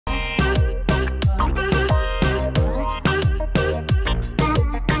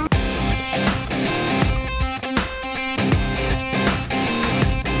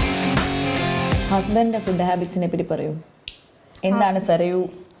ഹസ്ബൻഡിന്റെ ഫുഡ് ഹാബിറ്റ്സിനെ പറ്റി പറയൂ. എന്താണ് സരയു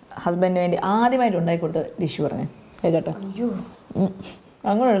ഹസ്ബൻഡിന് വേണ്ടി ആദ്യമായിട്ട് ഉണ്ടാക്കി കൊടുത്ത ഡിഷ് പറഞ്ഞു കേട്ടോ? അയ്യോ,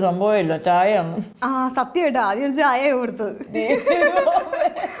 അങ്ങനെ ഒരു സംഭവമില്ല. ചായ സത്യമായിട്ട് ആദ്യം ചായ കൊടുത്തത്.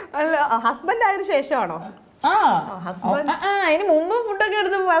 അല്ല, ഹസ്ബൻഡ് ആയതിനു ശേഷമാണോ? അതിന് മുമ്പ് ഫുഡൊക്കെ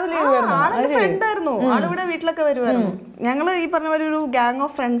എടുത്ത് ആളുടെ ഫ്രണ്ട് ആയിരുന്നു. ആളിവിടെ വീട്ടിലൊക്കെ വരുമായിരുന്നു. ഞങ്ങള് ഈ പറഞ്ഞ പോലെ ഒരു ഗാങ്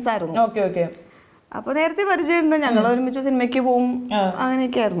ഓഫ് ഫ്രണ്ട്സ് ആയിരുന്നു. Okay okay. അപ്പൊ നേരത്തെ പരിചയമുണ്ട്. ഞങ്ങൾ ഒരുമിച്ച് സിനിമയ്ക്ക് പോവും,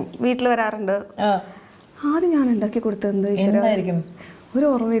 അങ്ങനെയൊക്കെ ആയിരുന്നു. വീട്ടിൽ വരാറുണ്ട്. ആദ്യം ഞാൻ ഉണ്ടാക്കി കൊടുത്തത് എന്തായിരിക്കും? ഒരു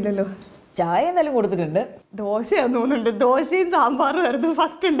ഓർമ്മയില്ലല്ലോ. ചായ എന്തായാലും കൊടുത്തിട്ടുണ്ട്. ദോശയാന്ന് തോന്നുന്നുണ്ട്. ദോശയും സാമ്പാറും ആയിരുന്നു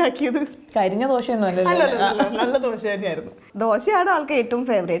ഫസ്റ്റ് ഉണ്ടാക്കിയത്. കരിഞ്ഞ ദോശയൊന്നും അല്ലല്ലോ, നല്ല ദോശ തന്നെയായിരുന്നു. ദോശയാണ് ആൾക്ക് ഏറ്റവും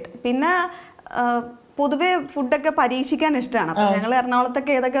ഫേവറേറ്റ്. പിന്നെ പൊതുവെ ഫുഡൊക്കെ പരീക്ഷിക്കാൻ ഇഷ്ടമാണ്. അപ്പൊ ഞങ്ങൾ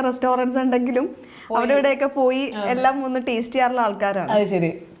എറണാകുളത്തൊക്കെ ഏതൊക്കെ റെസ്റ്റോറൻറ്റ്സ് ഉണ്ടെങ്കിലും അവിടെ ഇവിടെയൊക്കെ പോയി എല്ലാം ഒന്ന് ടേസ്റ്റ് ചെയ്യാറുള്ള ആൾക്കാരാണ്. അത്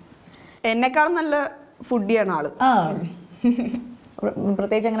ശരി. എന്നെക്കാളും നല്ല ഫുഡിയാണ് ആള്.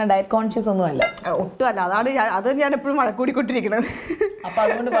 പ്രത്യേകിച്ച് അങ്ങനെ ഡയറ്റ് കോൺഷ്യസ് ഒന്നും അല്ല, ഒട്ടും അല്ല. അത് ഞാൻ എപ്പോഴും വഴക്കൂടിക്കൊണ്ടിരിക്കണത്. അപ്പൊ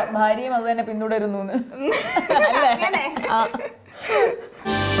അതുകൊണ്ട് ഭാര്യയും അത് തന്നെ പിന്തുടരുന്നു.